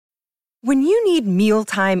When you need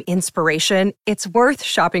mealtime inspiration, it's worth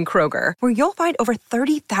shopping Kroger, where you'll find over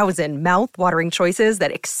 30,000 mouth-watering choices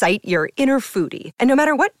that excite your inner foodie. And no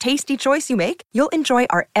matter what tasty choice you make, you'll enjoy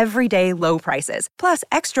our everyday low prices, plus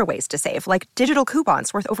extra ways to save, like digital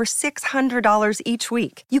coupons worth over $600 each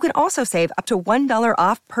week. You can also save up to $1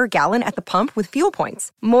 off per gallon at the pump with fuel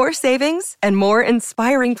points. More savings and more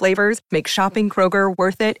inspiring flavors make shopping Kroger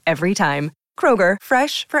worth it every time. Kroger,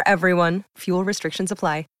 fresh for everyone. Fuel restrictions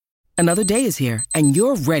apply. Another day is here, and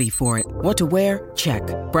you're ready for it. What to wear? Check.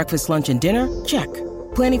 Breakfast, lunch, and dinner? Check.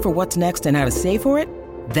 Planning for what's next and how to save for it?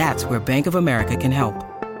 That's where Bank of America can help.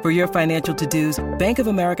 For your financial to-dos, Bank of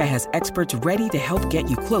America has experts ready to help get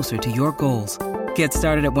you closer to your goals. Get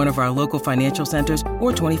started at one of our local financial centers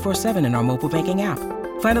or 24/7 in our mobile banking app.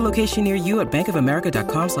 Find a location near you at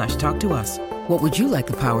bankofamerica.com/talktous. What would you like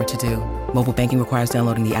the power to do? Mobile banking requires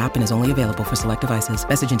downloading the app and is only available for select devices.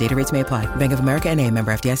 Message and data rates may apply. Bank of America N.A.,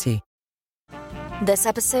 member FDIC. This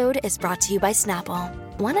episode is brought to you by Snapple.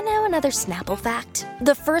 Want to know another Snapple fact?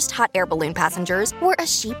 The first hot air balloon passengers were a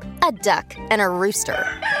sheep, a duck, and a rooster.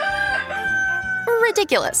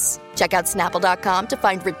 Ridiculous. Check out Snapple.com to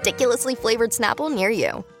find ridiculously flavored Snapple near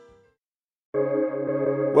you.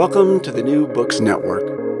 Welcome to the New Books Network.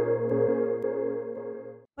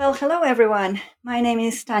 Well, hello everyone. My name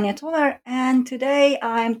is Tanya Tolar, and today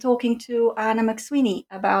I'm talking to Anna McSweeney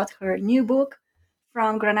about her new book,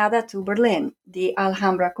 From Granada to Berlin, The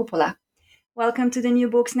Alhambra Cupola. Welcome to the New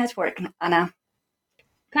Books Network, Anna.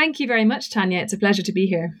 Thank you very much, Tanya. It's a pleasure to be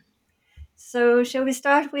here. So, shall we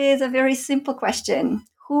start with a very simple question?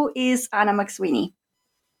 Who is Anna McSweeney?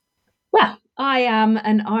 Well, I am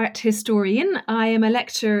an art historian. I am a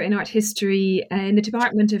lecturer in art history in the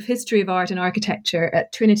Department of History of Art and Architecture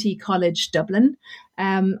at Trinity College, Dublin.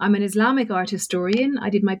 I'm an Islamic art historian. I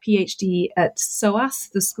did my PhD at SOAS,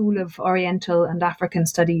 the School of Oriental and African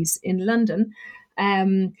Studies in London.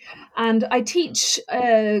 And I teach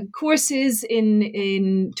courses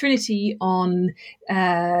in Trinity on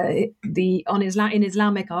Islamic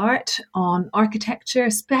art, on architecture,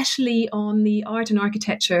 especially on the art and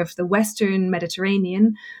architecture of the Western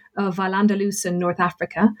Mediterranean, of Al-Andalus and North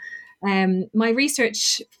Africa. My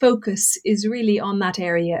research focus is really on that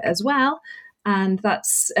area as well. And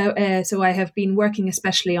that's so I have been working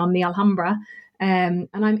especially on the Alhambra, and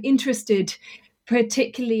I'm interested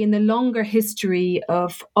particularly in the longer history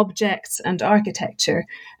of objects and architecture,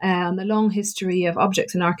 the long history of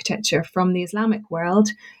objects and architecture from the Islamic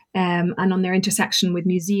world, and on their intersection with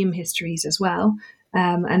museum histories as well.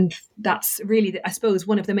 And that's really, I suppose,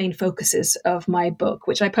 one of the main focuses of my book,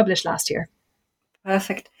 which I published last year.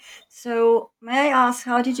 Perfect. So may I ask,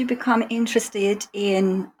 how did you become interested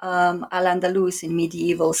in Al-Andalus in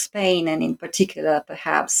medieval Spain, and in particular,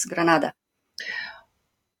 perhaps, Granada?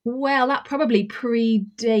 Well, that probably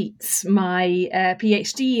predates my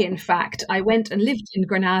PhD, in fact. I went and lived in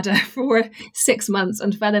Granada for 6 months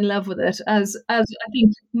and fell in love with it, as I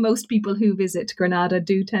think most people who visit Granada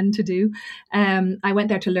do tend to do. I went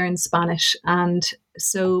there to learn Spanish, and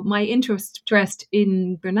so my interest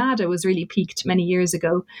in Granada was really piqued many years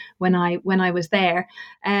ago when I was there.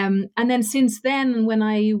 And then since then, when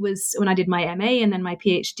I did my MA and then my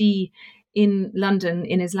PhD in London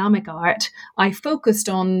in Islamic art, I focused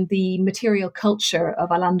on the material culture of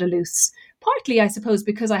Al-Andalus, partly, I suppose,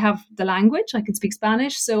 because I have the language, I can speak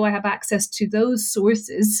Spanish, so I have access to those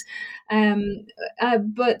sources.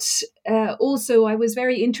 But also I was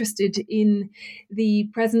very interested in the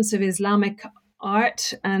presence of Islamic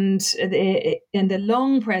art and the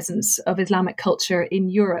long presence of Islamic culture in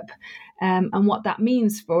Europe, and what that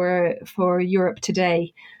means for Europe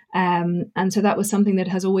today. And so that was something that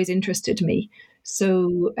has always interested me.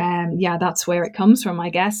 So, that's where it comes from, I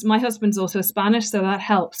guess. My husband's also Spanish, so that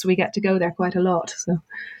helps. We get to go there quite a lot. So,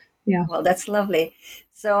 yeah. Well, that's lovely.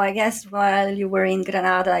 So I guess while you were in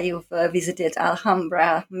Granada, you've visited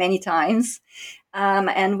Alhambra many times.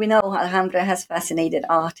 And we know Alhambra has fascinated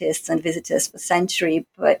artists and visitors for centuries.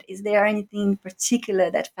 But is there anything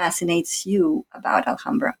particular that fascinates you about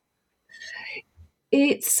Alhambra?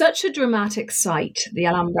 It's such a dramatic site, the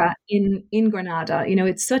Alhambra in Granada. You know,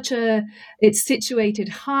 it's situated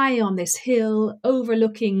high on this hill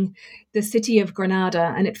overlooking the city of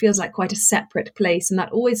Granada, and it feels like quite a separate place. And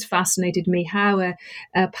that always fascinated me, how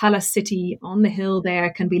a palace city on the hill there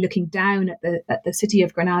can be looking down at the city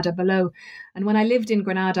of Granada below. And when I lived in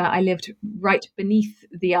Granada, I lived right beneath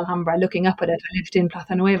the Alhambra, looking up at it. I lived in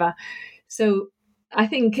Plaza Nueva. So I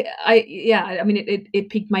think it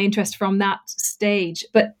piqued my interest from that stage,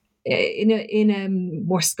 but in a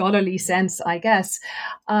more scholarly sense, I guess,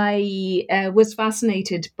 I was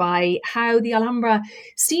fascinated by how the Alhambra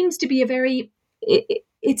seems to be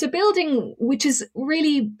It's a building which is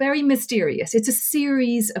really very mysterious. It's a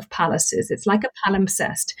series of palaces. It's like a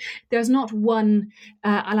palimpsest. There's not one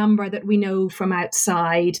Alhambra that we know from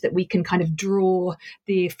outside that we can kind of draw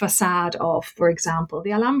the facade of, for example.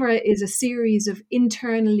 The Alhambra is a series of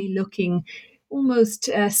internally looking, almost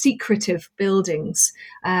secretive buildings,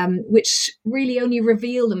 which really only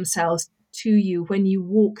reveal themselves to you when you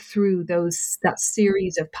walk through that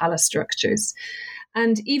series of palace structures.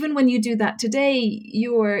 And even when you do that today,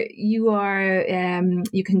 you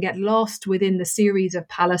can get lost within the series of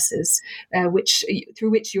palaces through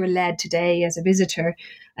which you're led today as a visitor.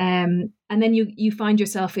 And then you find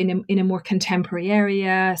yourself in a more contemporary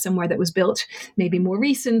area, somewhere that was built maybe more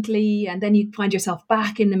recently, and then you find yourself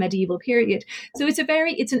back in the medieval period. So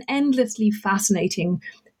it's an endlessly fascinating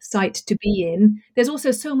site to be in. There's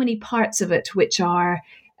also so many parts of it which are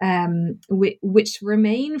which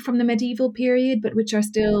remain from the medieval period, but which are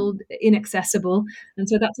still inaccessible. And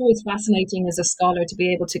so that's always fascinating as a scholar to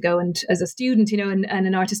be able to go, and as a student, and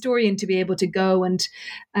an art historian to be able to go and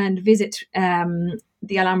visit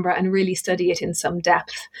the Alhambra and really study it in some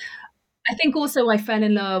depth. I think also I fell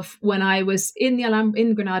in love when I was in the Alhambra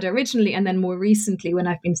in Granada originally, and then more recently when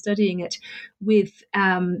I've been studying it, with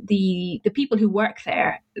the people who work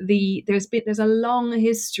there. There's a long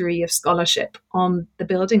history of scholarship on the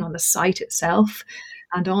building, on the site itself,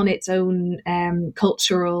 and on its own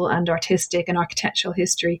cultural and artistic and architectural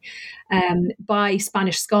history, by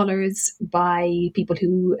Spanish scholars, by people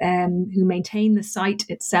who maintain the site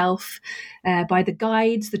itself, by the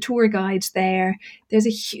guides, the tour guides there. There's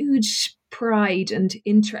a huge pride and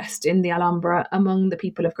interest in the Alhambra among the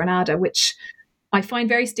people of Granada, which I find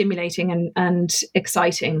very stimulating and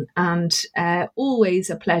exciting, and always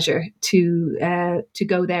a pleasure to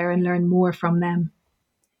go there and learn more from them.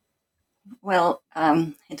 Well,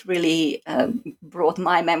 it really brought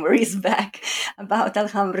my memories back about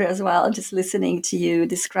Alhambra as well, just listening to you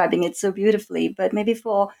describing it so beautifully. But maybe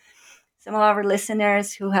for some of our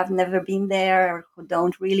listeners who have never been there or who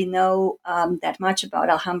don't really know that much about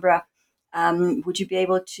Alhambra, would you be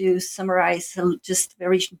able to summarize just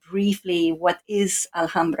very briefly what is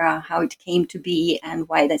Alhambra, how it came to be, and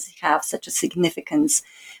why does it have such a significance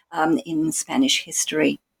in Spanish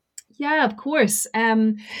history? Yeah, of course.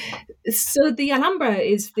 So the Alhambra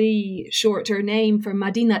is the shorter name for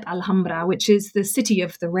Madinat Alhambra, which is the city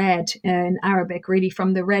of the red in Arabic, really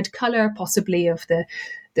from the red color, possibly of the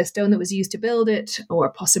stone that was used to build it, or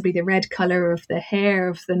possibly the red color of the hair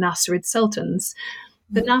of the Nasrid sultans.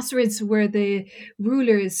 The Nasrids were the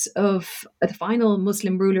rulers of the final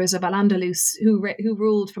Muslim rulers of Al-Andalus, who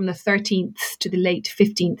ruled from the 13th to the late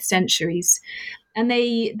 15th centuries. And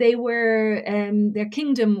they were their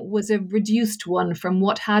kingdom was a reduced one from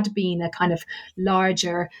what had been a kind of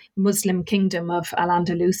larger Muslim kingdom of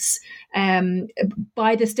Al-Andalus.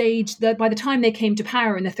 By the time they came to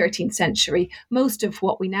power in the 13th century, most of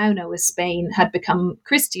what we now know as Spain had become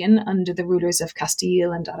Christian under the rulers of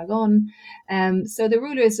Castile and Aragon. So the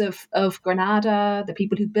rulers of Granada, the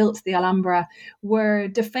people who built the Alhambra, were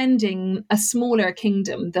defending a smaller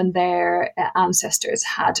kingdom than their ancestors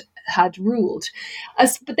had ruled.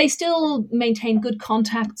 But they still maintained good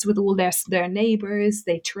contacts with all their neighbours.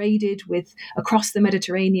 They traded across the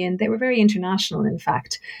Mediterranean. They were very international, in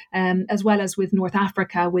fact, as well as with North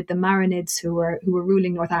Africa, with the Marinids who were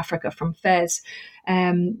ruling North Africa from Fez.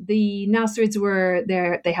 The Nasrids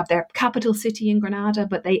they have their capital city in Granada,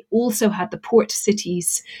 but they also had the port city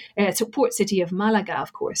of Malaga,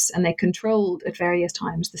 of course, and they controlled at various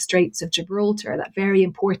times the Straits of Gibraltar, that very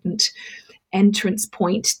important entrance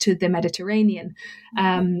point to the Mediterranean.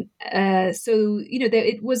 It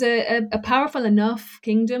was a powerful enough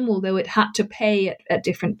kingdom, although it had to pay at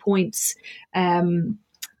different points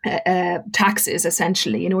taxes,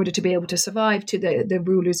 essentially, in order to be able to survive to the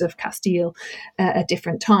rulers of Castile at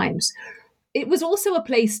different times. It was also a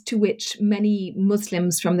place to which many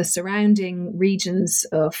Muslims from the surrounding regions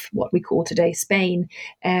of what we call today Spain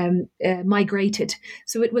migrated.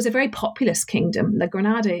 So it was a very populous kingdom. La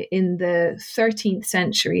Granada in the 13th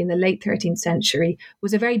century, in the late 13th century,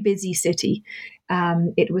 was a very busy city.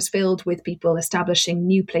 It was filled with people establishing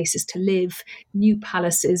new places to live, new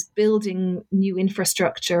palaces, building new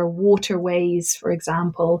infrastructure, waterways, for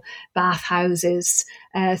example, bathhouses,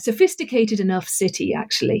 sophisticated enough city,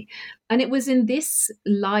 actually. And it was in this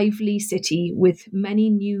lively city with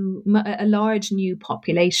a large new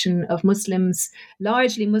population of Muslims,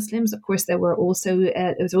 largely Muslims. Of course, there was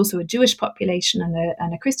also a Jewish population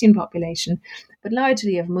and a Christian population, but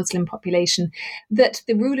largely of Muslim population, that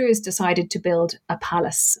the rulers decided to build a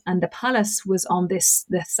palace. And the palace was on the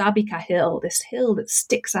Sabika hill, this hill that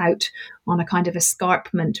sticks out on a kind of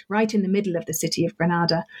escarpment right in the middle of the city of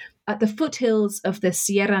Granada, at the foothills of the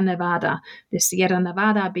Sierra Nevada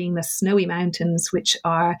being the snowy mountains, which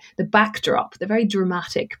are the backdrop, the very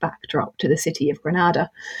dramatic backdrop to the city of Granada.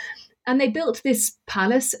 And they built this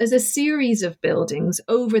palace as a series of buildings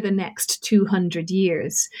over the next 200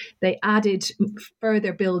 years. They added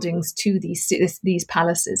further buildings to these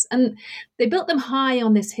palaces. And they built them high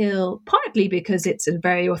on this hill, partly because it's a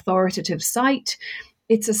very authoritative site.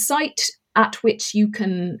 It's a site at which you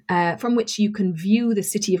can, from which you can view the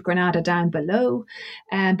city of Granada down below,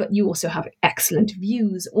 but you also have excellent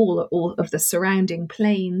views all of the surrounding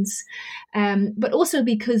plains, but also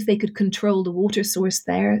because they could control the water source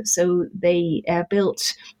there. So they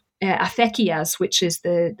built acequias, which is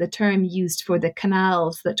the term used for the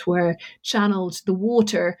canals that were channeled the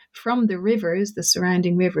water from the rivers, the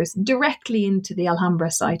surrounding rivers, directly into the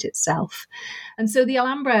Alhambra site itself. And so the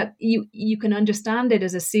Alhambra, you can understand it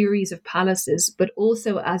as a series of palaces, but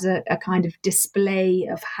also as a kind of display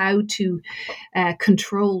of how to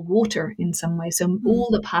control water in some way. So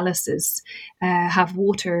all the palaces have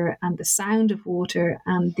water, and the sound of water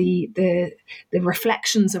and the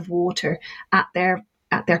reflections of water at their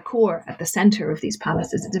core, at the center of these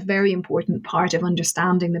palaces. It's a very important part of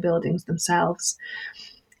understanding the buildings themselves.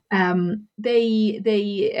 They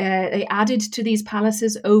added to these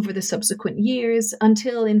palaces over the subsequent years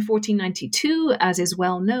until in 1492, as is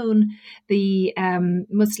well known, the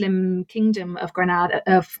Muslim kingdom of Granada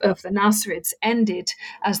of the Nasrids ended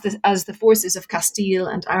as the forces of Castile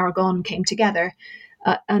and Aragon came together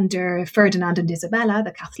under Ferdinand and Isabella,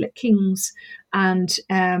 the Catholic kings, and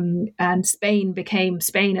Spain became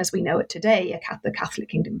Spain as we know it today, the Catholic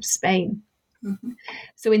Kingdom of Spain. Mm-hmm.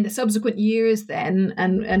 So in the subsequent years then,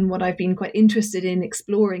 and what I've been quite interested in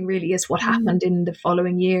exploring really is what happened in the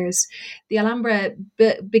following years. The Alhambra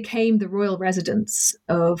became the royal residence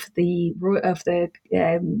of the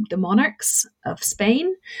monarchs of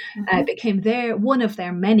Spain. Mm-hmm. It became one of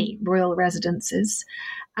their many royal residences.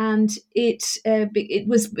 And it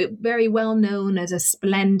was very well known as a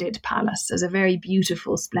splendid palace, as a very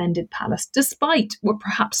beautiful, splendid palace, despite, or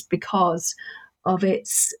perhaps because of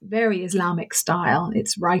its very Islamic style,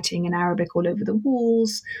 its writing in Arabic all over the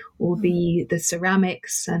walls, all the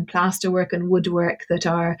ceramics and plasterwork and woodwork that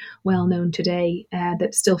are well known today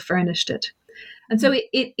that still furnished it. And so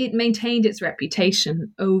it maintained its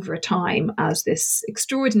reputation over time as this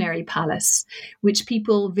extraordinary palace, which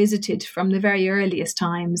people visited from the very earliest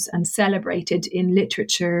times and celebrated in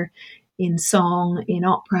literature, in song, in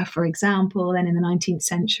opera, for example, and in the 19th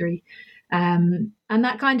century. And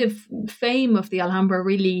that kind of fame of the Alhambra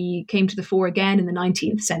really came to the fore again in the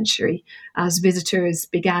 19th century as visitors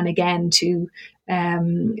began again to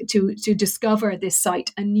discover this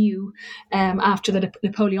site anew after the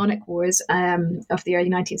Napoleonic Wars of the early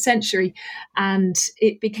 19th century. And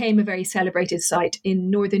it became a very celebrated site in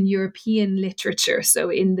Northern European literature, so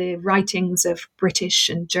in the writings of British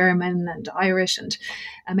and German and Irish and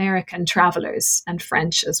American travelers, and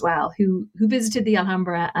French as well, who visited the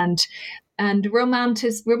Alhambra and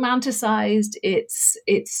romanticized its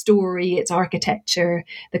story, its architecture,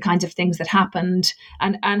 the kinds of things that happened,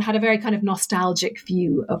 and had a very kind of nostalgic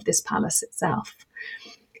view of this palace itself.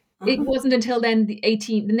 It wasn't until then, the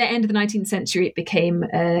end of the 19th century, it became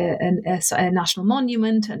a national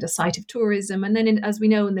monument and a site of tourism. And then, as we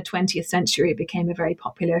know, in the 20th century, it became a very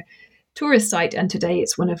popular tourist site. And today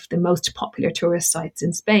it's one of the most popular tourist sites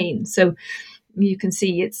in Spain. So you can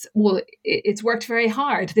see it's worked very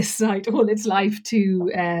hard, this site, all its life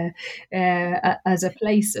to as a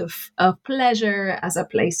place of pleasure, as a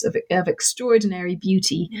place of extraordinary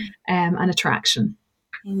beauty and attraction.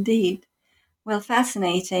 Indeed. Well,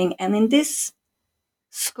 fascinating. And in this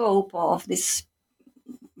scope of this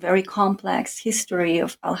very complex history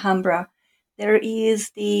of Alhambra, there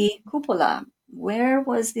is the cupola. Where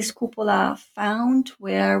was this cupola found?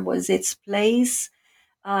 Where was its place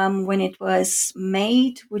when it was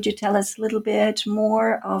made? Would you tell us a little bit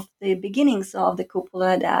more of the beginnings of the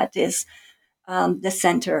cupola that is the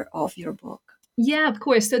center of your book? Yeah, of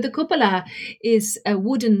course. So the cupola is a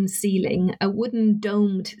wooden ceiling, a wooden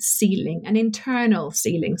domed ceiling, an internal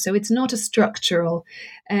ceiling. So it's not a structural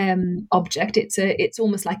object. It's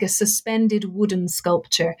almost like a suspended wooden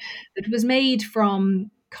sculpture that was made from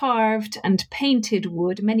carved and painted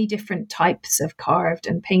wood, many different types of carved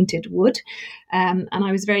and painted wood. And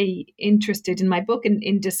I was very interested in my book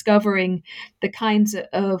in discovering the kinds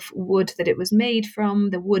of wood that it was made from,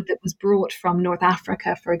 the wood that was brought from North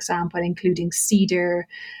Africa, for example, including cedar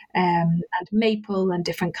and maple and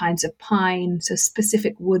different kinds of pine, so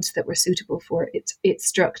specific woods that were suitable for its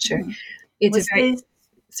structure. Mm. It's Was a very... this-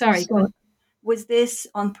 Sorry, go on. Was this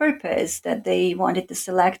on purpose that they wanted to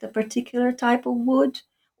select a particular type of wood,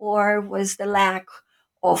 or was the lack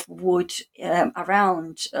of wood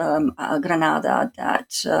around Granada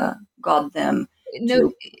that got them No,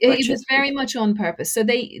 to it purchase was very much on purpose. So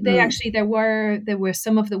they actually, there were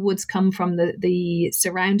some of the woods come from the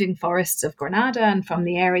surrounding forests of Granada and from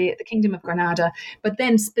the area, the Kingdom of Granada. But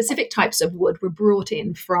then specific types of wood were brought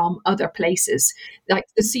in from other places, like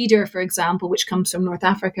the cedar, for example, which comes from North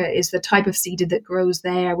Africa, is the type of cedar that grows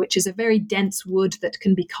there, which is a very dense wood that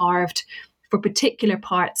can be carved for particular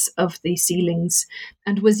parts of the ceilings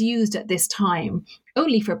and was used at this time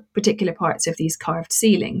only for particular parts of these carved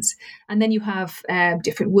ceilings. And then you have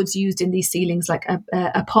different woods used in these ceilings, like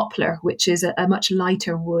a poplar, which is a much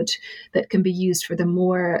lighter wood that can be used for the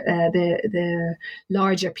more the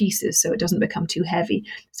larger pieces, so it doesn't become too heavy.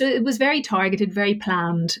 So it was very targeted, very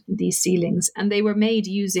planned, these ceilings, and they were made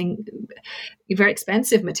using very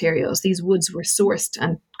expensive materials. These woods were sourced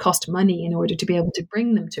and cost money in order to be able to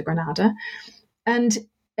bring them to Granada. And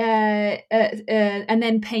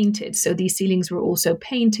then painted. So these ceilings were also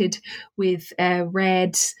painted with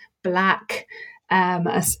red, black,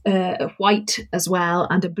 white as well,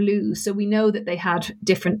 and a blue. So we know that they had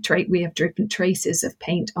different traces of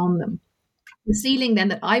paint on them. The ceiling then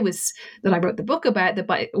that I wrote the book about,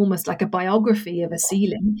 almost like a biography of a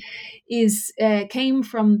ceiling, came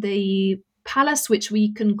from the palace, which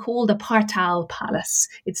we can call the Partal Palace.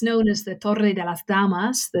 It's known as the Torre de las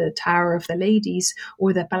Damas, the Tower of the Ladies,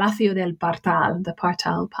 or the Palacio del Partal, the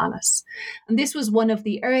Partal Palace. And this was one of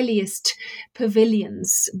the earliest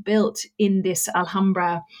pavilions built in this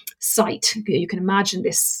Alhambra site. You can imagine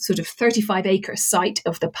this sort of 35-acre site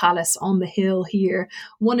of the palace on the hill here.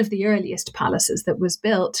 One of the earliest palaces that was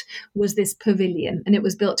built was this pavilion, and it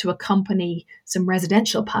was built to accompany some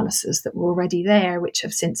residential palaces that were already there, which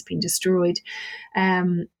have since been destroyed.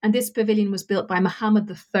 And this pavilion was built by Muhammad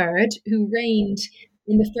III, who reigned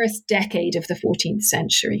in the first decade of the 14th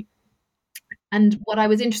century. And what I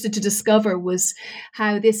was interested to discover was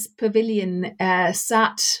how this pavilion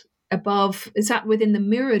sat within the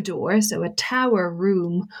mirador, so a tower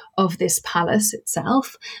room of this palace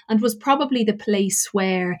itself, and was probably the place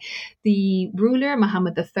where the ruler,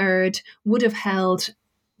 Muhammad III, would have held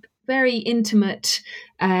very intimate,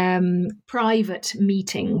 private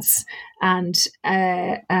meetings and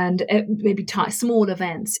maybe small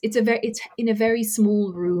events. It's in a very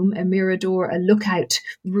small room, a mirador, a lookout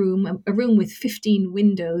room, a room with 15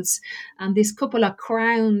 windows, and this cupola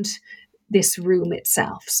crowned this room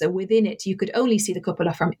itself. So within it, you could only see the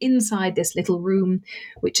cupola from inside this little room,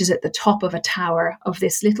 which is at the top of a tower of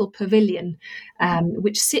this little pavilion,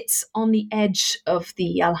 which sits on the edge of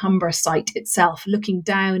the Alhambra site itself, looking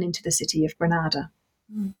down into the city of Granada.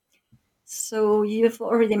 So you've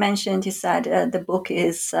already mentioned, you said the book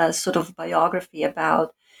is sort of biography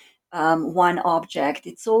about one object.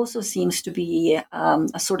 It also seems to be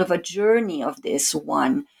a sort of a journey of this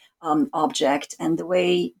one object, and the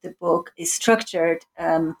way the book is structured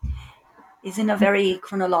is in a very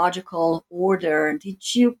chronological order.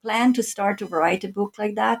 Did you plan to start to write a book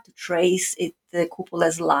like that, to trace the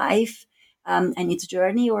cupola's life and its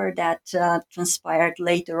journey, or that transpired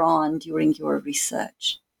later on during your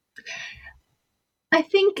research? I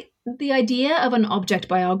think the idea of an object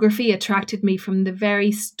biography attracted me from the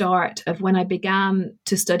very start of when I began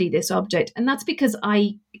to study this object. And that's because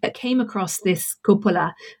I came across this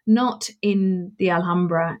cupola not in the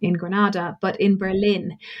Alhambra in Granada, but in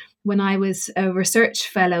Berlin, when I was a research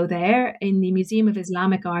fellow there in the Museum of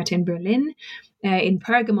Islamic Art in Berlin, in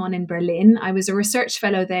Pergamon in Berlin. I was a research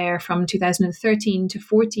fellow there from 2013 to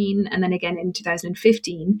 14, and then again in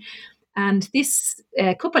 2015. And this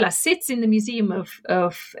cupola sits in the Museum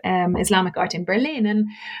of Islamic Art in Berlin.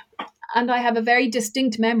 And I have a very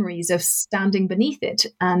distinct memories of standing beneath it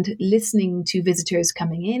and listening to visitors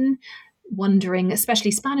coming in, wondering,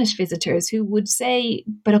 especially Spanish visitors, who would say,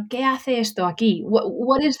 "Pero qué hace esto aquí?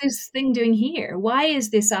 What is this thing doing here? Why is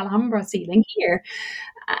this Alhambra ceiling here?"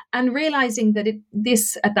 And realizing that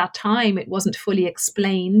at that time, it wasn't fully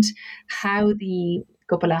explained how the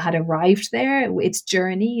cupola had arrived there, its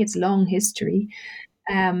journey, its long history.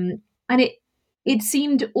 And it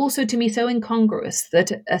seemed also to me so incongruous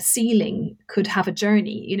that a ceiling could have a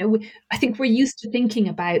journey. I think we're used to thinking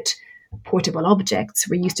about portable objects.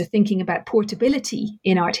 We're used to thinking about portability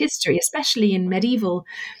in art history, especially in medieval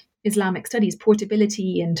Islamic studies.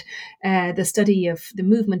 Portability and the study of the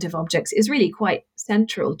movement of objects is really quite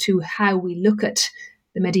central to how we look at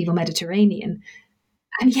the medieval Mediterranean.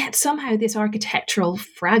 And yet somehow this architectural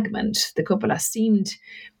fragment, the cupola, seemed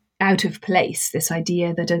out of place. This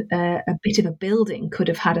idea that a bit of a building could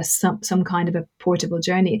have had some kind of a portable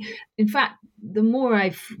journey. In fact, the more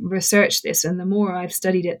I've researched this and the more I've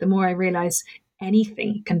studied it, the more I realize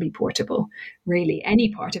anything can be portable, really.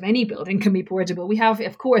 Any part of any building can be portable. We have,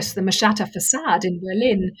 of course, the Mashata facade in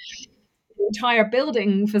Berlin, the entire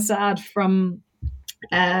building facade from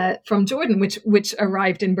Jordan, which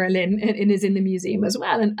arrived in Berlin and is in the museum as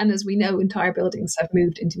well. And as we know, entire buildings have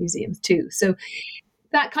moved into museums too. So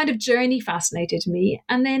that kind of journey fascinated me.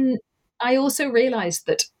 And then I also realized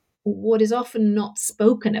that what is often not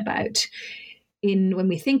spoken about when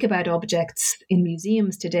we think about objects in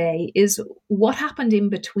museums today is what happened in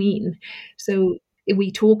between. So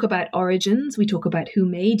we talk about origins, we talk about who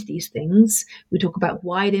made these things, we talk about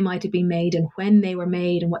why they might have been made and when they were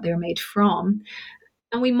made and what they were made from.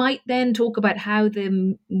 And we might then talk about how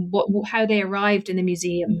they arrived in the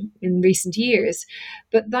museum in recent years,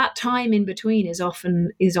 but that time in between is often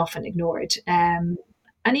ignored.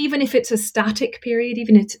 And even if it's a static period,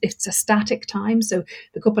 even if it's a static time, so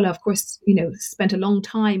the cupola, of course, spent a long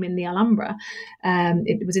time in the Alhambra.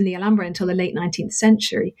 It was in the Alhambra until the late 19th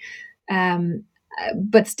century.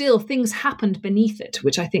 But still, things happened beneath it,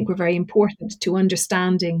 which I think were very important to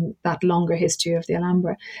understanding that longer history of the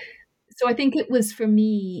Alhambra. So I think it was, for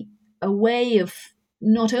me, a way of,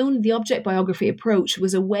 not only the object biography approach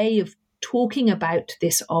was a way of talking about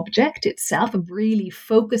this object itself and really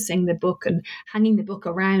focusing the book and hanging the book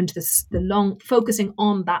around focusing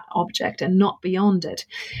on that object and not beyond it,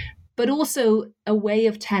 but also a way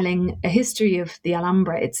of telling a history of the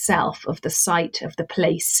Alhambra itself, of the site, of the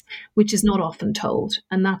place, which is not often told.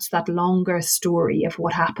 And that's that longer story of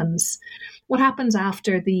what happens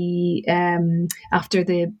after the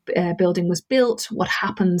building was built, what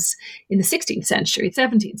happens in the 16th century,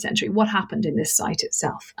 17th century, what happened in this site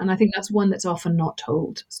itself. And I think that's one that's often not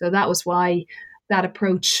told. So that was why that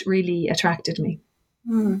approach really attracted me.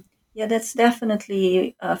 Yeah, that's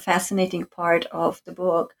definitely a fascinating part of the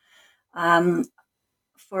book.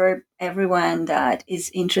 For everyone that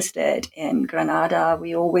is interested in Granada,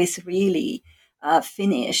 we always really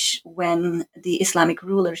finish when the Islamic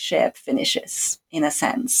rulership finishes, in a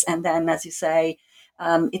sense. And then, as you say,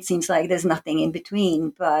 it seems like there's nothing in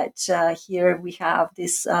between. But here we have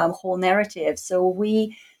this whole narrative. So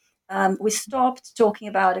we stopped talking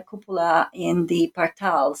about a cupola in the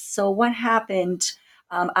Partals. So what happened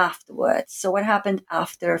afterwards? So what happened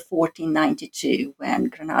after 1492 when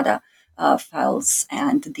Granada falls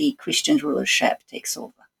and the Christian rulership takes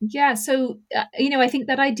over? Yeah, so, I think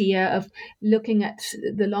that idea of looking at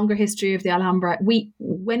the longer history of the Alhambra,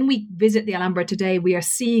 when we visit the Alhambra today, we are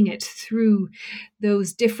seeing it through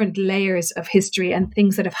those different layers of history and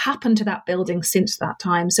things that have happened to that building since that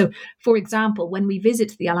time. So, for example, when we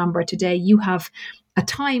visit the Alhambra today, you have a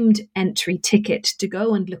timed entry ticket to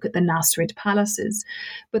go and look at the Nasrid palaces.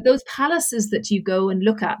 But those palaces that you go and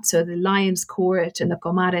look at, so the Lion's Court and the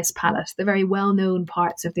Comares Palace, the very well-known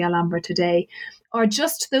parts of the Alhambra today, are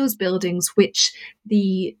just those buildings which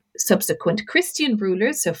the subsequent Christian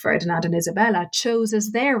rulers, so Ferdinand and Isabella, chose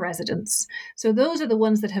as their residence. So those are the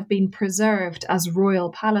ones that have been preserved as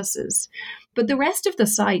royal palaces. But the rest of the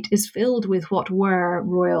site is filled with what were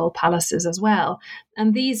royal palaces as well.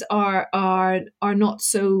 And these are not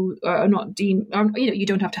so, are not deemed, you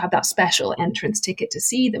don't have to have that special entrance ticket to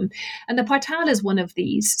see them. And the Partal is one of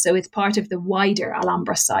these. So it's part of the wider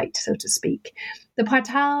Alhambra site, so to speak. The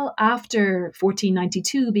Partal, after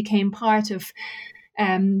 1492, became part of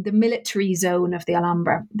the military zone of the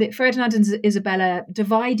Alhambra. Ferdinand and Isabella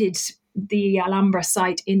divided the Alhambra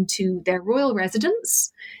site into their royal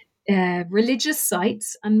residence, religious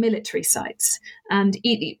sites, and military sites. And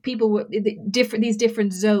people were these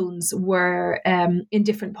different zones were in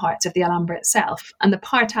different parts of the Alhambra itself. And the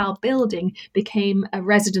Partal building became a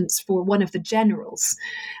residence for one of the generals,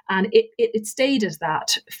 and it stayed as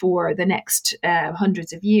that for the next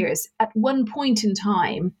hundreds of years. At one point in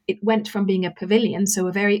time, it went from being a pavilion, so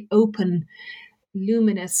a very open,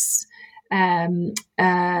 luminous,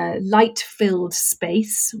 light-filled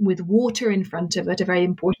space with water in front of it. A very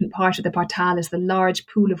important part of the Partal is the large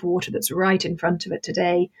pool of water that's right in front of it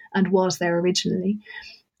today and was there originally.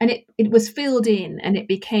 And it was filled in and it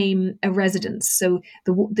became a residence. So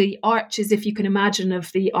the arches, if you can imagine,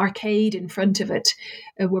 of the arcade in front of it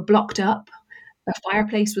were blocked up. A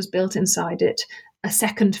fireplace was built inside it. a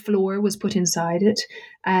second floor was put inside it,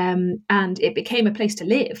 and it became a place to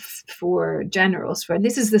live for generals. And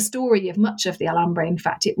this is the story of much of the Alhambra. In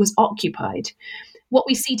fact, it was occupied. What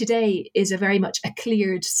we see today is a very much a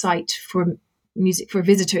cleared site for music, for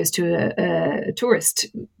visitors to a tourist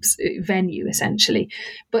venue, essentially.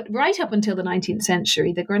 But right up until the 19th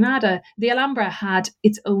century, the Alhambra had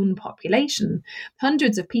its own population.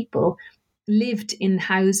 Hundreds of people lived in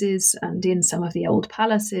houses and in some of the old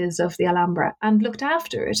palaces of the Alhambra and looked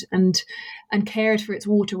after it and cared for its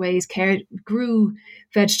waterways, grew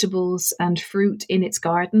vegetables and fruit in its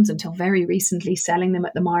gardens until very recently, selling them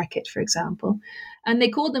at the market, for example. And they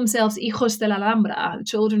called themselves Hijos de la Alhambra,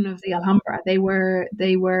 children of the Alhambra. They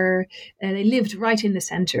lived right in the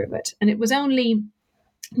center of it. And it was only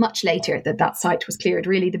much later that site was cleared,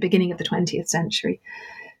 really the beginning of the 20th century.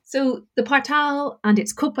 So the Partal and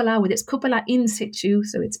its cupola, with its cupola in situ,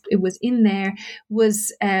 so it was in there,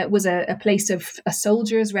 was a place of a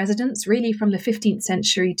soldier's residence, really from the 15th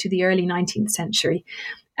century to the early 19th century.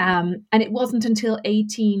 And it wasn't until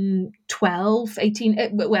between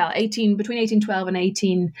 1812 and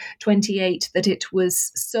 1828 that it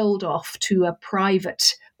was sold off to a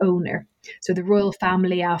private owner. So the royal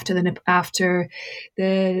family, after the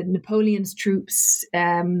Napoleon's troops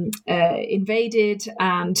invaded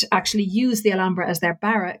and actually used the Alhambra as their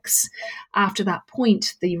barracks, after that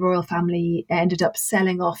point, the royal family ended up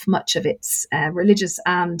selling off much of its religious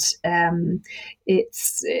and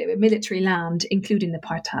its military land, including the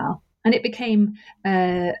Partal. And it became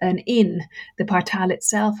an inn. The Partal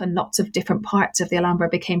itself and lots of different parts of the Alhambra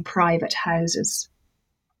became private houses.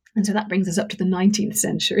 And so that brings us up to the 19th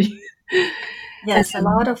century. Yes, a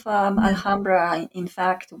lot of Alhambra, in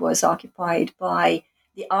fact, was occupied by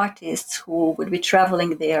the artists who would be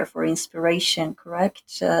traveling there for inspiration,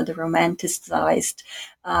 correct? The romanticized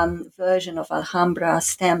version of Alhambra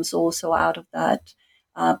stems also out of that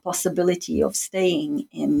possibility of staying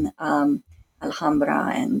in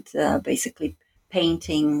Alhambra and basically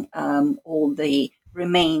painting all the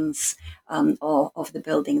remains of the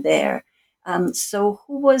building there. So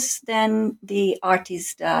who was then the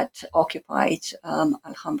artist that occupied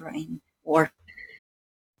Alhambra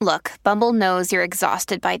Look, Bumble knows you're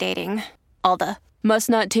exhausted by dating. All the, must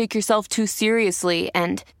not take yourself too seriously,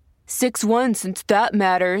 and 6'1" since that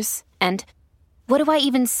matters, and what do I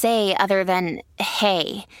even say other than,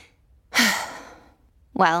 hey?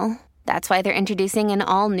 Well, that's why they're introducing an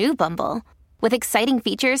all-new Bumble, with exciting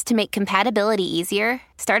features to make compatibility easier,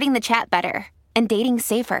 starting the chat better, and dating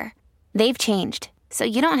safer. They've changed, so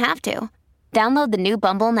you don't have to. Download the new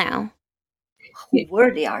Bumble now. Who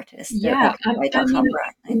were the artists? Yeah,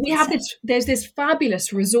 there's this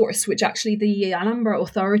fabulous resource which actually the Alhambra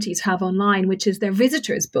authorities have online, which is their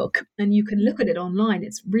visitors book, and you can look at it online.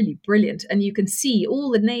 It's really brilliant, and you can see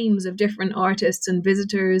all the names of different artists and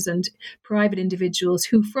visitors and private individuals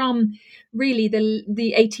who, from really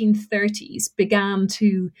the 1830s, began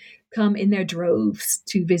to come in their droves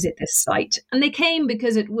to visit this site. And they came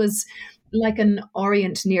because it was like an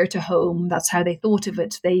Orient near to home. That's how they thought of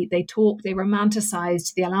it. They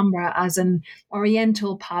romanticized the Alhambra as an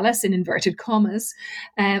Oriental palace, in inverted commas,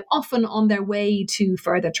 often on their way to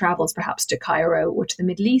further travels, perhaps to Cairo or to the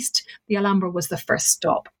Middle East. The Alhambra was the first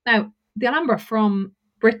stop. Now, the Alhambra from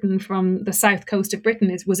Britain, from the south coast of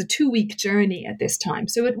Britain, was a 2-week journey at this time.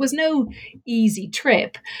 So it was no easy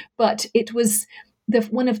trip, but it was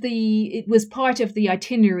it was part of the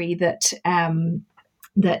itinerary that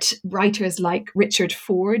writers like Richard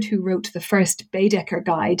Ford, who wrote the first Baedeker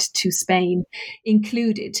guide to Spain,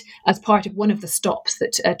 included as part of one of the stops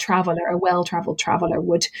that a well-traveled traveler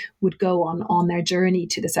would go on their journey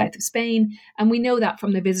to the south of Spain. And we know that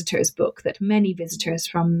from the visitors book, that many visitors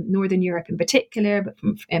from Northern Europe in particular, but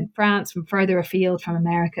from France, from further afield, from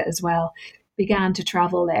America as well, began to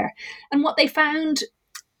travel there. And what they found,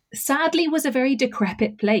 sadly, was a very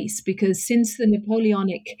decrepit place, because since the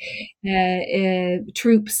Napoleon's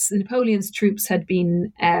troops had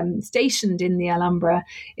been stationed in the Alhambra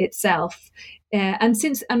itself,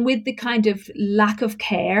 and with the kind of lack of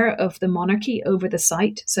care of the monarchy over the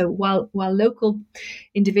site. So while local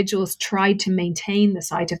individuals tried to maintain the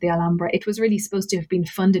site of the Alhambra, it was really supposed to have been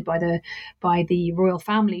funded by the royal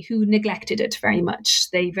family, who neglected it very much.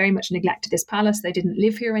 They very much neglected this palace. They didn't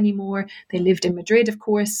live here anymore. They lived in Madrid, of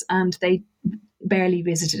course, and they barely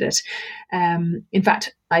visited it. In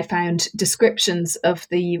fact, I found descriptions of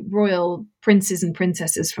the royal princes and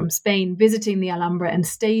princesses from Spain visiting the Alhambra and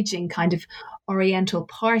staging kind of oriental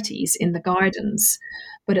parties in the gardens,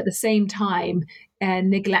 but at the same time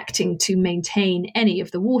neglecting to maintain any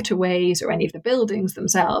of the waterways or any of the buildings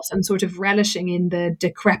themselves, and sort of relishing in the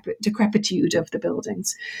decrepitude of the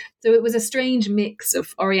buildings. So it was a strange mix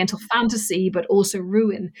of oriental fantasy but also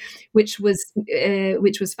ruin, which was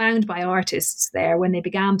found by artists there when they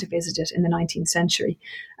began to visit it in the 19th century.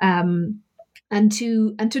 And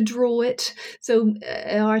to draw it. So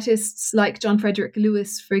artists like John Frederick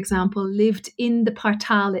Lewis, for example, lived in the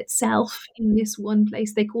Partal itself, in this one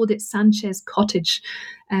place. They called it Sanchez Cottage.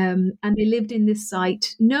 And they lived in this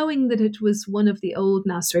site, knowing that it was one of the old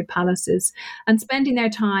Nasrid palaces, and spending their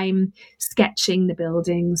time sketching the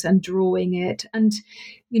buildings and drawing it, and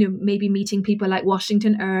maybe meeting people like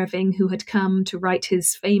Washington Irving, who had come to write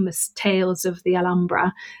his famous tales of the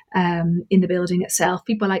Alhambra in the building itself.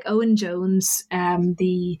 People like Owen Jones,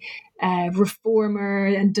 the reformer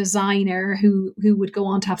and designer who would go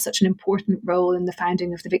on to have such an important role in the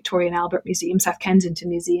founding of the Victoria and Albert Museum, South Kensington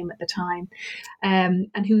Museum at the time,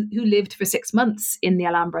 and who lived for 6 months in the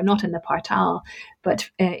Alhambra, not in the Partal, but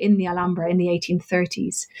in the Alhambra in the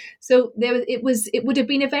 1830s. So it would have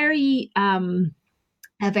been a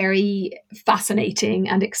very fascinating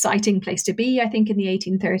and exciting place to be, I think, in the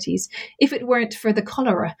 1830s, if it weren't for the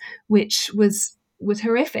cholera, which was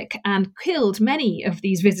horrific and killed many of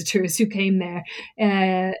these visitors who came there,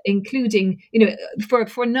 including, for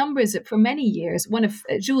many years. One of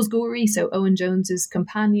Jules Gorey, so Owen Jones's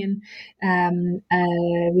companion,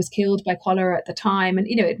 was killed by cholera at the time. And,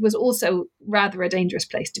 it was also rather a dangerous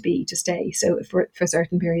place to stay, so for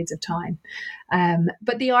certain periods of time.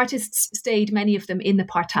 But the artists stayed, many of them, in the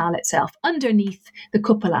Partal itself, underneath the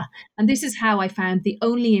cupola. And this is how I found the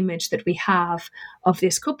only image that we have of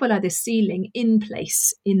this cupola, this ceiling, in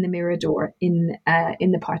place in the Mirador in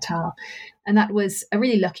the Partal. And that was a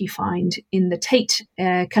really lucky find in the Tate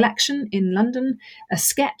collection in London, a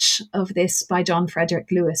sketch of this by John Frederick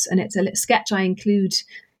Lewis. And it's a sketch I include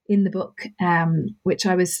in the book, which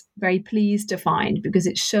I was very pleased to find, because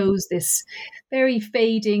it shows this very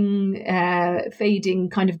fading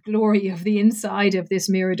kind of glory of the inside of this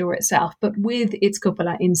Mirador itself, but with its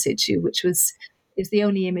cupola in situ, which is the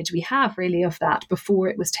only image we have really of that before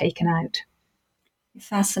it was taken out.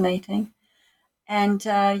 Fascinating. And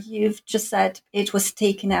you've just said it was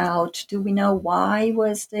taken out. Do we know why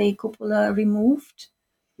was the cupola removed?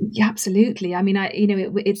 Yeah, absolutely. I mean,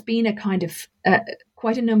 it's been a kind of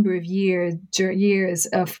quite a number of years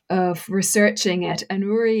of researching it and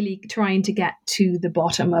really trying to get to the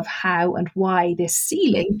bottom of how and why this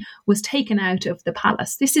ceiling was taken out of the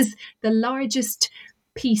palace. This is the largest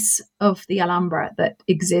piece of the Alhambra that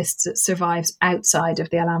exists, that survives outside of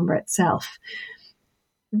the Alhambra itself.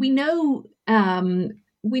 We know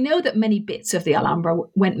that many bits of the Alhambra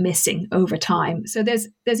went missing over time. So there's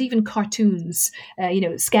even cartoons,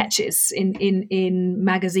 sketches in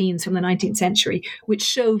magazines from the 19th century, which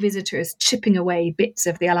show visitors chipping away bits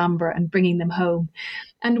of the Alhambra and bringing them home.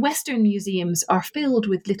 And Western museums are filled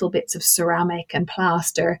with little bits of ceramic and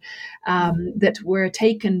plaster that were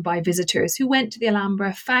taken by visitors who went to the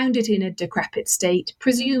Alhambra, found it in a decrepit state,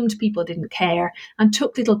 presumed people didn't care, and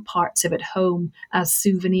took little parts of it home as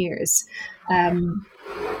souvenirs.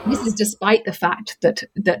 This is despite the fact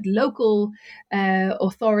that local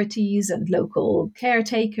authorities and local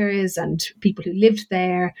caretakers and people who lived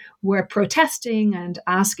there were protesting and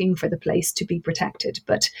asking for the place to be protected.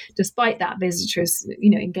 But despite that, visitors,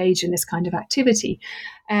 engage in this kind of activity.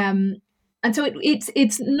 And so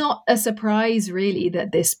it's not a surprise, really,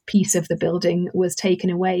 that this piece of the building was taken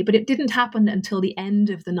away, but it didn't happen until the end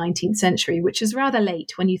of the 19th century, which is rather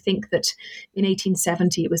late when you think that in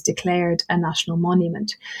 1870 it was declared a national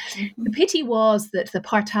monument. Mm-hmm. The pity was that the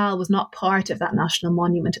Partal was not part of that national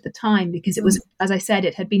monument at the time, because it was, as I said,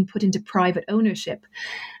 it had been put into private ownership.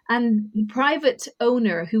 And the private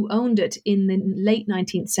owner who owned it in the late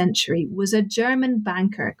 19th century was a German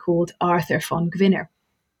banker called Arthur von Gwinner.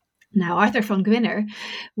 Now, Arthur von Gwinner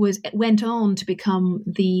went on to become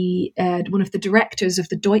one of the directors of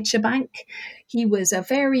the Deutsche Bank. He was a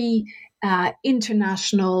very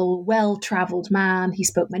international, well-travelled man. He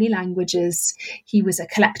spoke many languages. He was a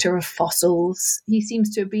collector of fossils. He seems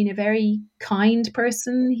to have been a very kind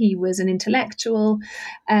person. He was an intellectual.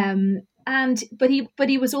 But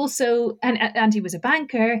he was also, and he was a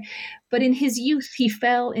banker, but in his youth he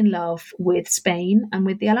fell in love with Spain and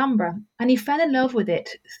with the Alhambra, and he fell in love with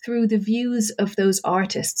it through the views of those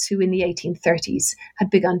artists who in the 1830s had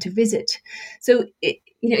begun to visit. So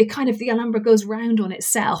it kind of, the Alhambra goes round on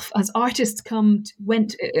itself as artists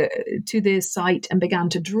went to the site and began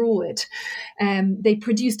to draw it. They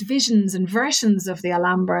produced visions and versions of the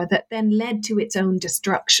Alhambra that then led to its own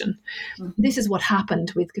destruction. This is what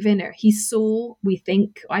happened with Gwynner. He saw,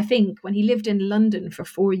 I think, when he lived in London for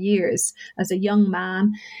 4 years as a young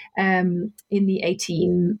man in the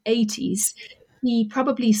 1880s, he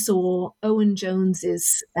probably saw Owen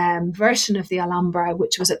Jones's version of the Alhambra,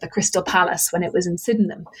 which was at the Crystal Palace when it was in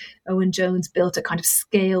Sydenham. Owen Jones built a kind of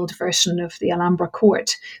scaled version of the Alhambra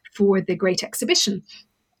court for the Great Exhibition,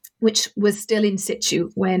 which was still in situ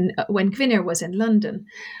when Gwynner was in London.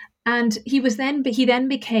 And Gwynner then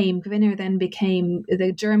became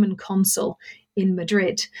the German consul in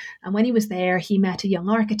Madrid. And when he was there, he met a young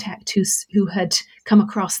architect who had come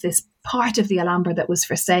across this part of the Alhambra that was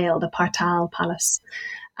for sale, the Partal Palace.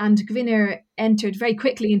 And Gwynner entered very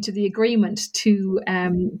quickly into the agreement to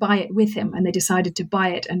buy it with him, and they decided to buy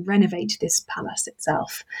it and renovate this palace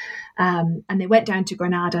itself. And they went down to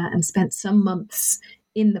Granada and spent some months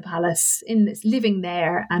in the palace, living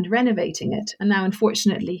there and renovating it. And now,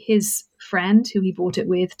 unfortunately, his friend who he bought it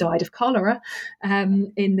with died of cholera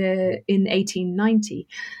in 1890.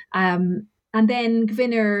 And then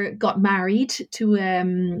Gwynner got married to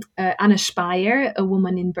Anna Speyer, a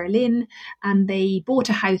woman in Berlin, and they bought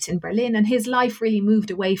a house in Berlin. And his life really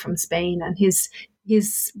moved away from Spain, and his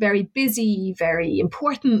very busy, very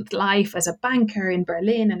important life as a banker in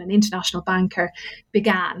Berlin and an international banker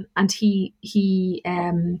began. And he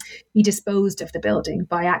disposed of the building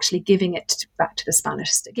by actually giving it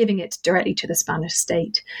directly to the Spanish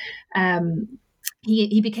state.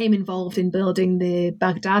 He became involved in building the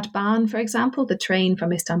Baghdad Bahn, for example, the train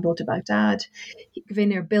from Istanbul to Baghdad.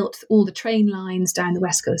 Gwynner built all the train lines down the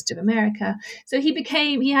west coast of America. So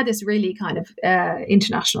he had this really kind of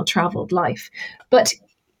international traveled life. But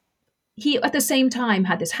he, at the same time,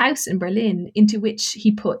 had this house in Berlin into which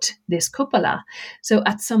he put this cupola. So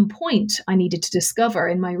at some point, I needed to discover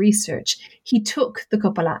in my research, he took the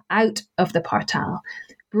cupola out of the Partal,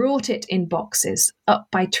 brought it in boxes up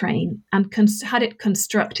by train, and had it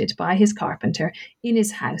constructed by his carpenter in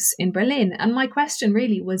his house in Berlin. And my question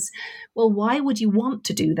really was, well, why would you want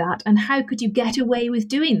to do that? And how could you get away with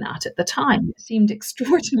doing that at the time? It seemed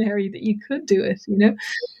extraordinary that you could do it,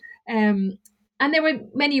 And there were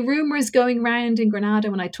many rumors going around in Granada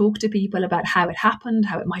when I talked to people about how it happened,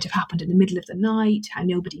 how it might have happened in the middle of the night, how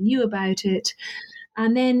nobody knew about it.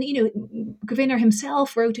 And then, Gwynner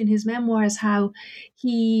himself wrote in his memoirs how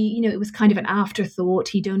he, it was kind of an afterthought.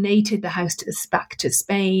 He donated the house back to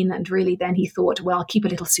Spain, and really then he thought, well, I'll keep a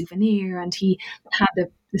little souvenir, and he had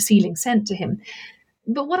the ceiling sent to him.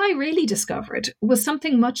 But what I really discovered was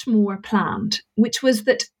something much more planned, which was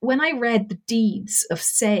that when I read the deeds of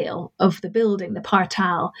sale of the building, the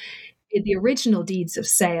Partal, the original deeds of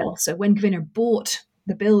sale, so when Gwynner bought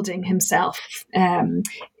the building himself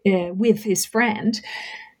with his friend,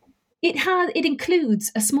 it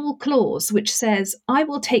includes a small clause which says, I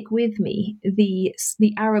will take with me the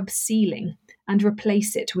Arab ceiling and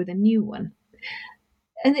replace it with a new one.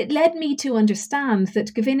 And it led me to understand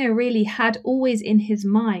that Gwynner really had always in his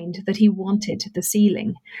mind that he wanted the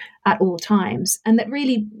ceiling at all times, and that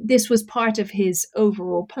really this was part of his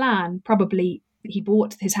overall plan. Probably he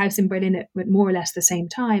bought his house in Berlin at more or less the same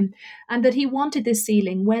time, and that he wanted this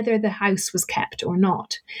ceiling whether the house was kept or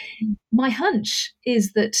not. My hunch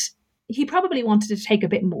is that he probably wanted to take a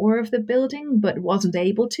bit more of the building, but wasn't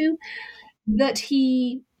able to, that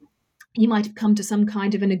he might have come to some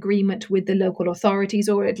kind of an agreement with the local authorities,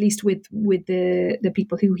 or at least with the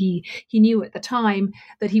people who he knew at the time,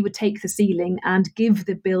 that he would take the ceiling and give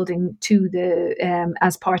the building to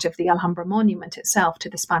as part of the Alhambra monument itself to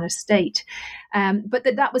the Spanish state. But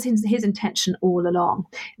that was his intention all along.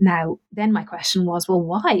 Now, then my question was, well,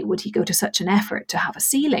 why would he go to such an effort to have a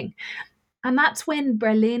ceiling? And that's when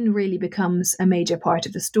Berlin really becomes a major part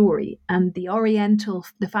of the story, and the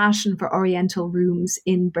fashion for Oriental rooms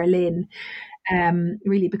in Berlin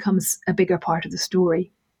really becomes a bigger part of the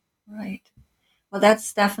story. Right. Well,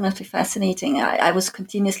 that's definitely fascinating. I was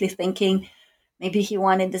continuously thinking maybe he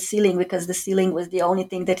wanted the ceiling because the ceiling was the only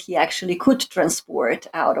thing that he actually could transport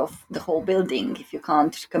out of the whole building. If you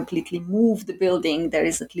can't completely move the building, there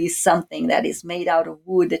is at least something that is made out of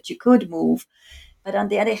wood that you could move. But on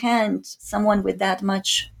the other hand, someone with that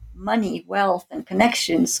much money, wealth, and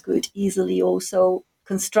connections could easily also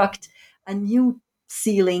construct a new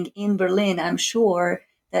ceiling in Berlin, I'm sure,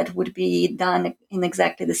 that would be done in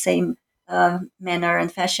exactly the same manner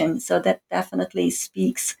and fashion. So that definitely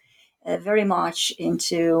speaks very much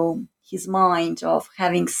into his mind of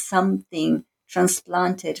having something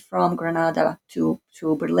transplanted from Granada to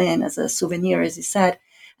Berlin as a souvenir, as you said.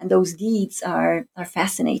 and those deeds are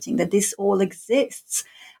fascinating, that this all exists.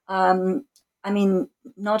 I mean,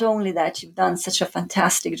 not only that you've done such a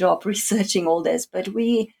fantastic job researching all this, but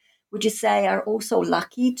we, would you say, are also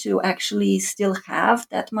lucky to actually still have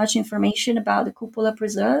that much information about the cupola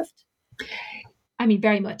preserved? I mean,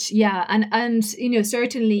 very much, yeah, and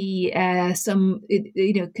certainly some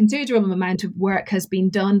considerable amount of work has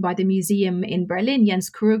been done by the museum in Berlin. Jens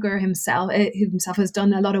Kruger himself has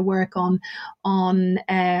done a lot of work on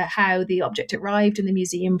how the object arrived in the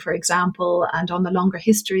museum, for example, and on the longer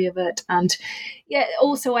history of it. And yeah,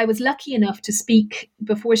 also I was lucky enough to speak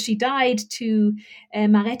before she died to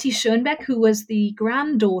Maretti Schönbeck, who was the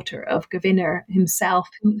granddaughter of Gewinner himself,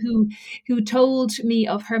 who told me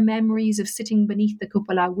of her memories of sitting beneath the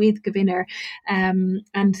cupola with Gewinner and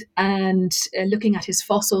looking at his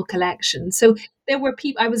fossil collection. So there were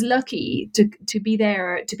people. I was lucky to be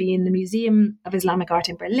there, to be in the Museum of Islamic Art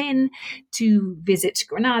in Berlin, to visit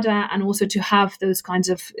Granada, and also to have those kinds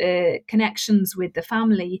of connections with the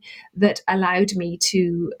family that allowed me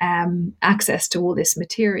to access to all this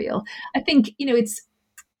material. I think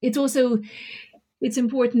it's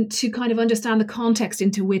important to kind of understand the context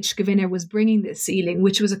into which Gewinner was bringing this ceiling,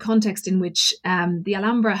 which was a context in which the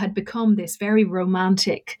Alhambra had become this very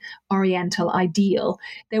romantic Oriental ideal.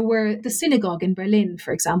 There were the synagogue in Berlin,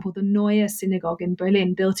 for example, the Neue Synagogue in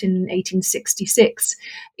Berlin, built in 1866,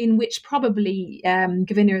 in which probably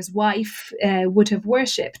Gewinner's wife would have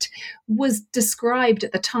worshipped, was described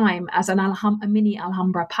at the time as a mini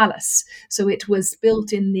Alhambra palace. So it was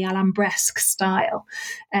built in the Alhambresque style.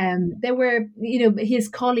 There were, his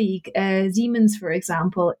colleague Siemens, for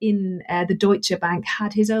example, in the Deutsche Bank,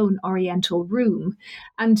 had his own Oriental room,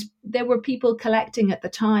 and there were people collecting at the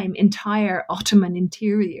time entire Ottoman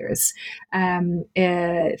interiors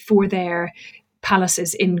for their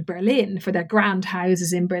palaces in Berlin, for their grand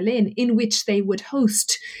houses in Berlin, in which they would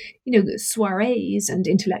host, soirees and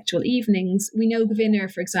intellectual evenings. We know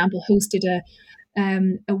Gewinner, for example, hosted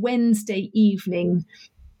a Wednesday evening.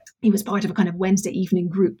 He was part of a kind of Wednesday evening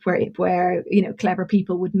group where clever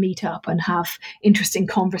people would meet up and have interesting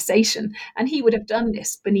conversation, and he would have done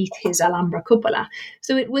this beneath his Alhambra cupola.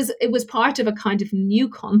 So it was part of a kind of new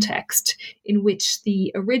context in which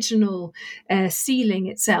the original ceiling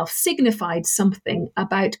itself signified something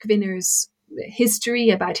about Gewinner's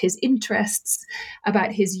history, about his interests,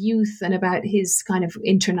 about his youth, and about his kind of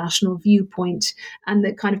international viewpoint and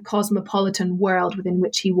the kind of cosmopolitan world within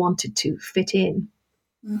which he wanted to fit in.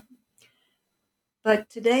 Mm-hmm.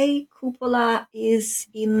 But today, cupola is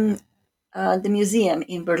in the museum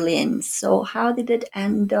in Berlin. So how did it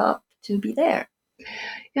end up to be there?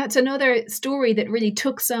 Yeah, it's another story that really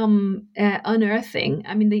took some unearthing.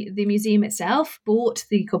 I mean, the museum itself bought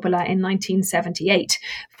the cupola in 1978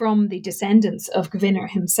 from the descendants of Gewinner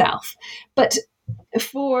himself. But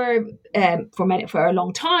for a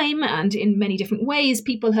long time, and in many different ways,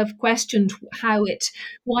 people have questioned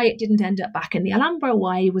why it didn't end up back in the Alhambra.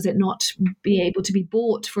 Why was it not be able to be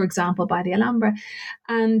bought, for example, by the Alhambra?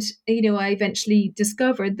 And I eventually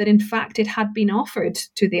discovered that in fact it had been offered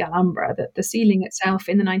to the Alhambra. That the ceiling itself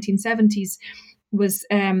in the 1970s was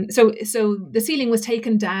so the ceiling was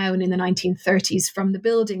taken down in the 1930s from the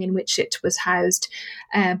building in which it was housed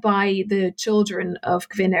by the children of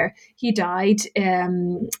Gewinner. He died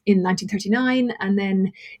in 1939, and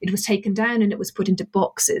then it was taken down and it was put into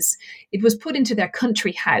boxes. It was put into their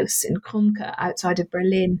country house in Krumke outside of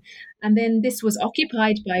Berlin, and then this was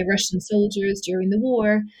occupied by Russian soldiers during the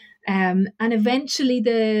war. And eventually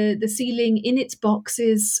the ceiling in its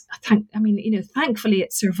boxes, thankfully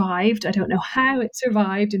it survived. I don't know how it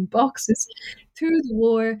survived in boxes through the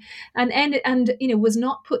war, and was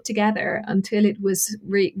not put together until it was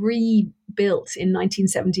rebuilt in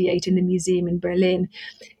 1978 in the museum in Berlin.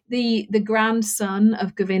 The grandson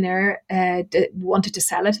of Gewinner wanted to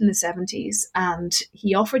sell it in the 70s, and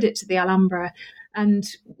he offered it to the Alhambra. And,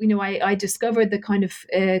 I discovered the kind of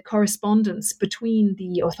correspondence between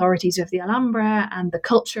the authorities of the Alhambra and the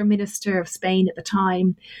culture minister of Spain at the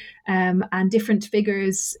time, and different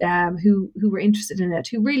figures who were interested in it,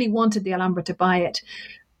 who really wanted the Alhambra to buy it.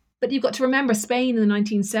 But you've got to remember, Spain in the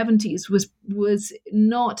 1970s was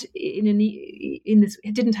not in this.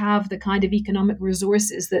 It didn't have the kind of economic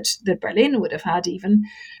resources that Berlin would have had even.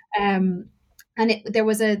 And there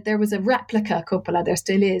was a replica cupola, there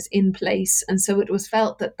still is, in place. And so it was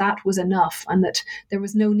felt that was enough, and that there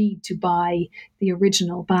was no need to buy the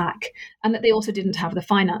original back. And that they also didn't have the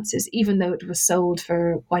finances, even though it was sold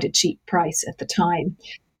for quite a cheap price at the time.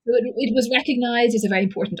 So it was recognised as a very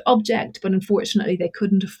important object, but unfortunately they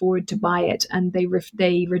couldn't afford to buy it, and they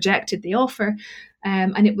rejected the offer.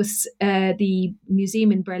 And it was the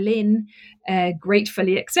museum in Berlin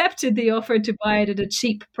gratefully accepted the offer to buy it at a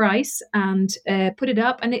cheap price and put it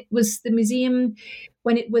up. And it was the museum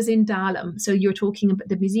when it was in Dahlem. So you're talking about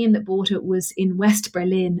the museum that bought it was in West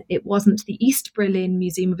Berlin. It wasn't the East Berlin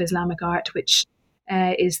Museum of Islamic Art, which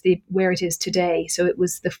is where it is today. So it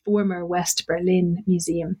was the former West Berlin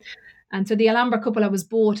Museum. And so the Alhambra Cupola was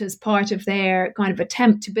bought as part of their kind of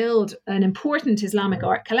attempt to build an important Islamic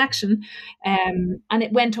art collection. And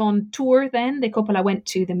it went on tour then. The Cupola went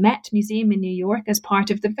to the Met Museum in New York as part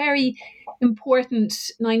of the very important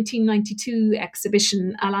 1992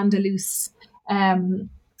 exhibition, Al-Andalus,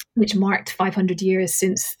 which marked 500 years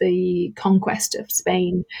since the conquest of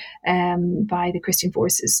Spain by the Christian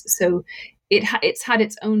forces. So it's had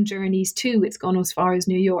its own journeys too. It's gone as far as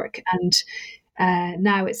New York, and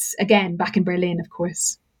now it's again back in Berlin, of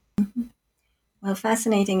course. Well,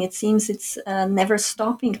 fascinating. It seems it's never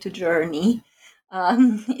stopping to journey.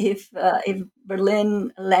 If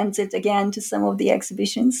Berlin lends it again to some of the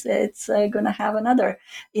exhibitions, it's going to have another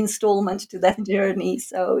installment to that journey.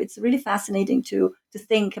 So it's really fascinating to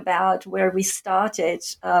think about where we started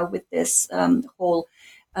with this whole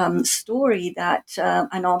story that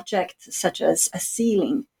an object such as a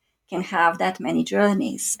ceiling can have that many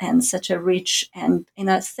journeys and such a rich and, in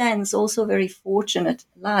a sense, also very fortunate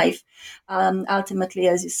life. Ultimately,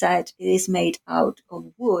 as you said, it is made out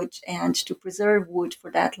of wood, and to preserve wood for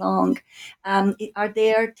that long, are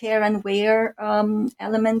there tear and wear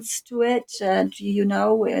elements to it? Do you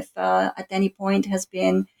know if at any point has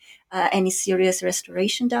been any serious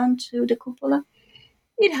restoration done to the cupola?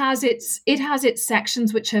 It has its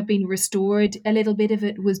sections which have been restored. A little bit of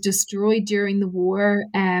it was destroyed during the war,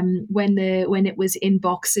 when it was in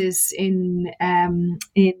boxes in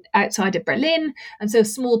outside of Berlin, and so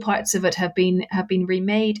small parts of it have been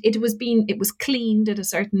remade. It was cleaned at a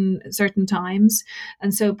certain times,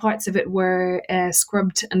 and so parts of it were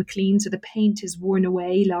scrubbed and cleaned. So the paint is worn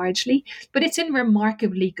away largely, but it's in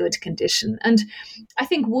remarkably good condition. And I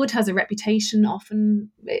think wood has a reputation,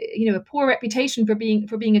 often, a poor reputation for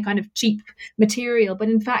being a kind of cheap material, but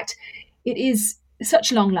in fact it is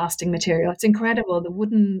such long-lasting material. It's incredible, the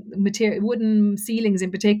wooden ceilings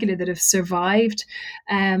in particular that have survived,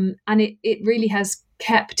 and it really has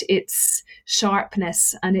kept its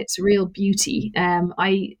sharpness and its real beauty.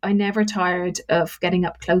 I never tired of getting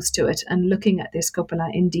up close to it and looking at this cupola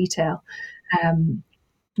in detail.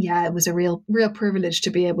 It was a real privilege to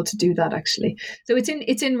be able to do that, actually. So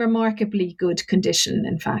it's in remarkably good condition,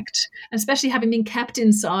 in fact, and especially having been kept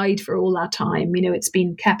inside for all that time. It's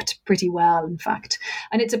been kept pretty well, in fact,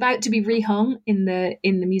 and it's about to be rehung in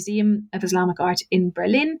the Museum of Islamic Art in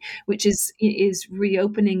Berlin, which is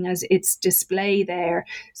reopening as its display there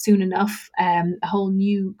soon enough. A whole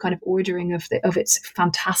new kind of ordering of its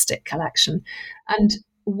fantastic collection. And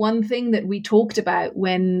one thing that we talked about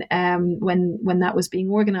when that was being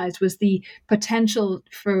organized was the potential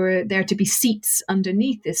for there to be seats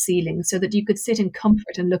underneath this ceiling so that you could sit in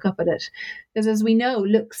comfort and look up at it. Because as we know,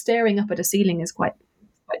 staring up at a ceiling is quite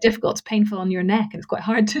difficult. It's painful on your neck and it's quite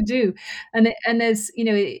hard to do. And as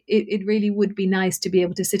it really would be nice to be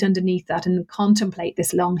able to sit underneath that and contemplate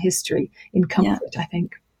this long history in comfort, I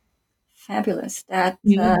think. Fabulous. That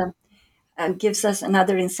gives us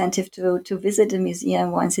another incentive to visit the museum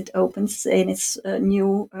once it opens in its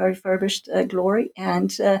new refurbished glory,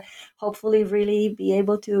 and hopefully really be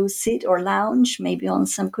able to sit or lounge maybe on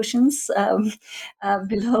some cushions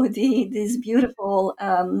below this beautiful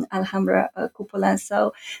Alhambra cupola.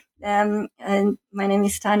 So and my name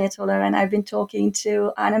is Tanya Toller, and I've been talking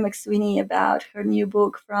to Anna McSweeney about her new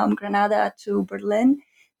book, From Granada to Berlin,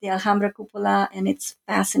 the Alhambra Cupola and its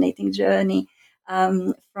fascinating journey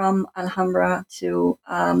from Alhambra to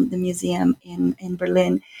the museum in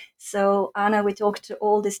Berlin. So, Anna, we talked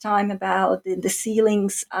all this time about the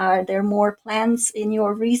ceilings. Are there more plans in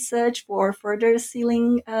your research for further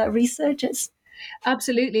ceiling researches?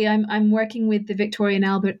 Absolutely. I'm working with the Victoria and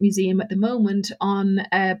Albert Museum at the moment on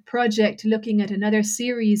a project looking at another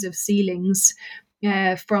series of ceilings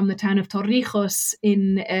from the town of Torrijos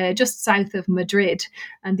in just south of Madrid.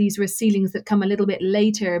 And these were ceilings that come a little bit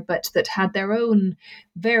later, but that had their own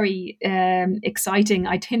very exciting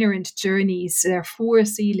itinerant journeys. There are 4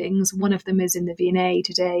 ceilings. One of them is in the V&A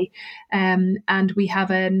today. And we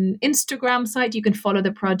have an Instagram site. You can follow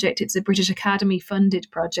the project. It's a British Academy funded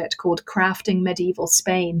project called Crafting Medieval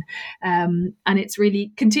Spain. And it's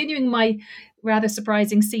really continuing my rather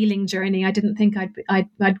surprising ceiling journey. I didn't think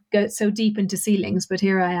I'd go so deep into ceilings, but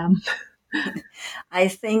here I am. I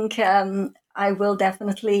think I will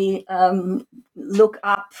definitely look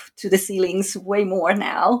up to the ceilings way more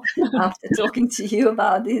now after talking to you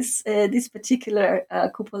about this particular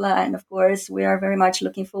cupola. And of course, we are very much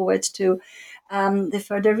looking forward to the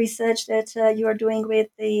further research that you are doing with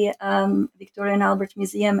the Victoria and Albert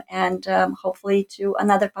Museum, and hopefully to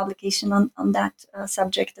another publication on that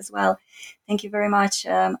subject as well. Thank you very much,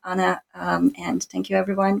 Anna, and thank you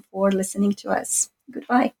everyone for listening to us.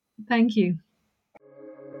 Goodbye. Thank you.